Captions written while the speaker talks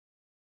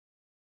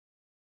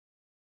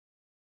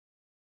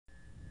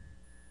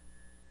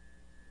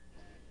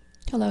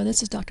Hello,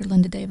 this is Dr.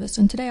 Linda Davis,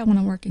 and today I want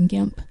to work in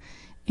GIMP,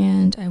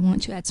 and I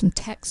want to add some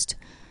text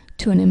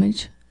to an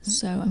image.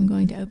 So I'm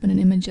going to open an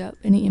image up.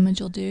 Any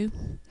image will do.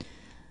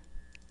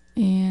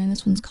 And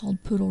this one's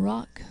called Poodle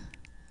Rock,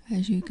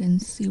 as you can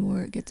see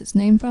where it gets its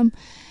name from.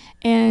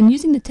 And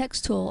using the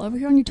text tool, over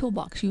here on your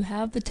toolbox, you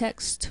have the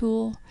text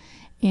tool,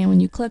 and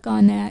when you click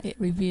on that, it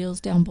reveals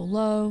down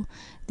below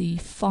the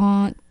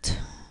font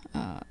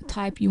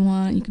type you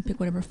want. You can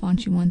pick whatever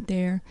font you want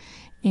there,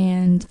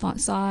 and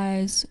font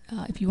size,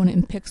 if you want it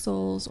in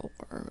pixels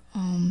or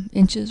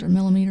inches or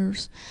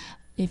millimeters,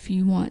 if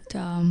you want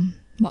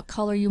what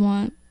color you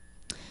want,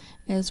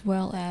 as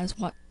well as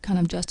what kind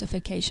of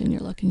justification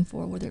you're looking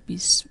for, whether it be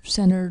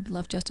centered,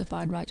 left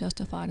justified, right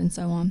justified, and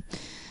so on.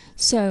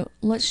 So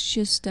let's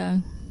just,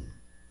 when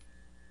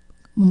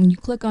you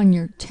click on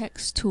your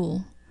text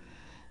tool,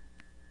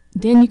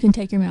 then you can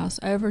take your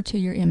mouse over to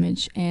your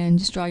image and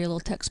just draw your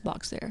little text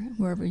box there,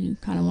 wherever you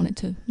kind of want it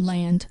to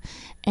land.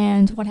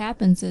 And what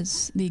happens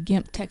is the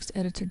GIMP text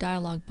editor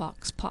dialog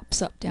box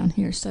pops up down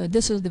here. So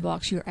this is the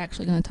box you're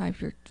actually going to type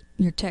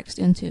your text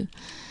into.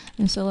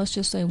 And so let's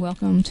just say,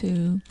 welcome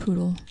to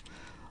Poodle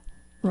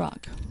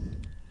Rock!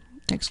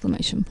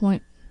 Exclamation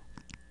point.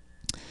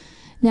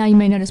 Now you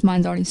may notice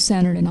mine's already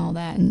centered and all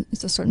that, and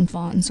it's a certain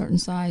font and certain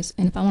size.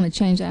 And if I want to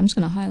change that, I'm just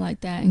going to highlight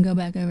that and go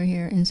back over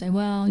here and say,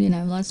 well, you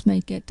know, let's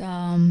make it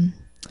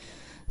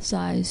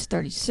size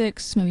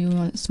 36. Maybe we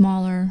want it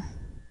smaller.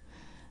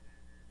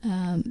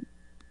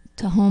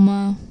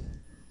 Tahoma.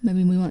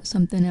 Maybe we want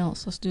something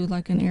else. Let's do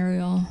like an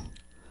Arial,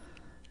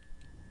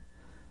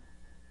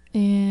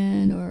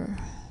 and or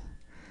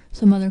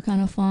some other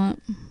kind of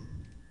font.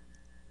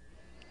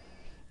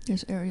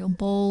 There's Arial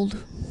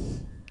Bold.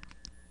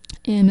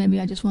 And maybe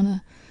I just want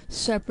to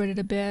separate it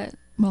a bit,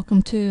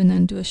 welcome to, and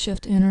then do a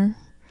Shift Enter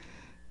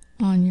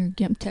on your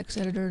GIMP text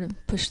editor to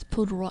push the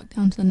Poodle Rock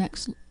down to the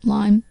next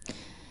line.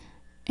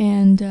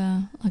 And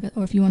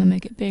or if you want to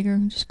make it bigger,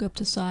 just go up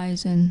to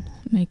size and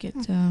make it,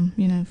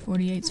 you know,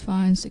 48's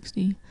fine,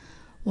 60,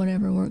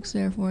 whatever works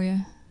there for you.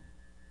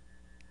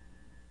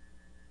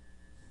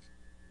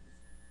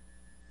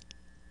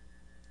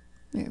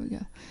 There we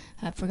go.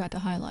 I forgot to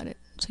highlight it.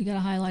 So you got to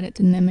highlight it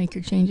and then make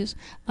your changes.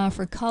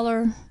 For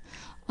color,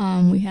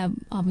 we have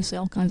obviously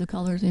all kinds of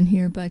colors in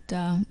here, but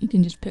you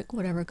can just pick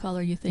whatever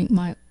color you think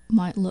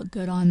might look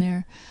good on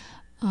there.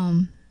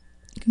 You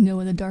can go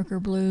with a darker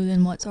blue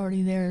than what's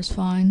already there is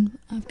fine.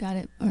 I've got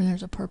it, or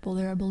there's a purple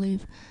there, I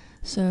believe.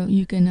 So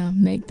you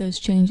can make those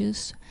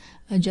changes,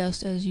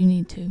 adjust as you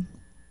need to.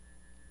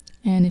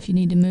 And if you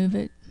need to move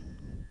it,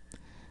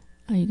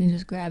 you can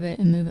just grab it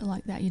and move it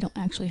like that. You don't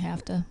actually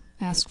have to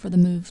ask for the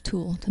move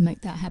tool to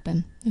make that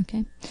happen.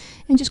 Okay,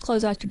 and just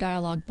close out your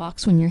dialog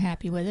box when you're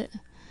happy with it.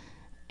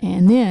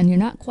 And then you're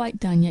not quite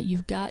done yet.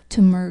 You've got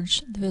to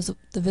merge the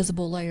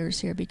visible layers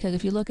here, because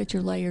if you look at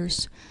your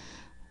layers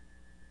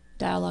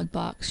dialog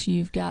box,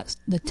 you've got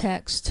the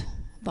text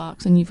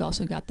box and you've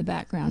also got the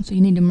background. So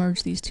you need to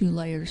merge these two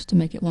layers to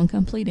make it one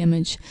complete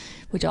image,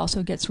 which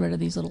also gets rid of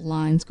these little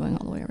lines going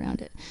all the way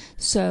around it.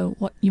 So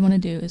what you want to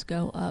do is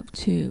go up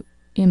to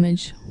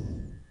Image,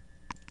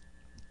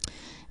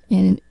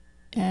 and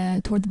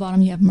toward the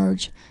bottom you have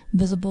Merge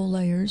Visible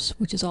Layers,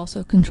 which is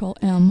also Control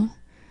M,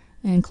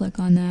 and click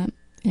on that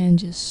and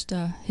just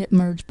hit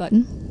Merge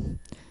button,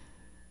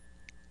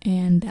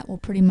 and that will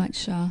pretty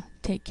much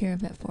take care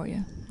of that for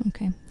you.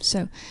 Okay,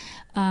 so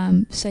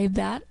save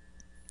that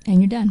and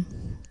you're done.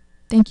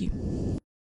 Thank you.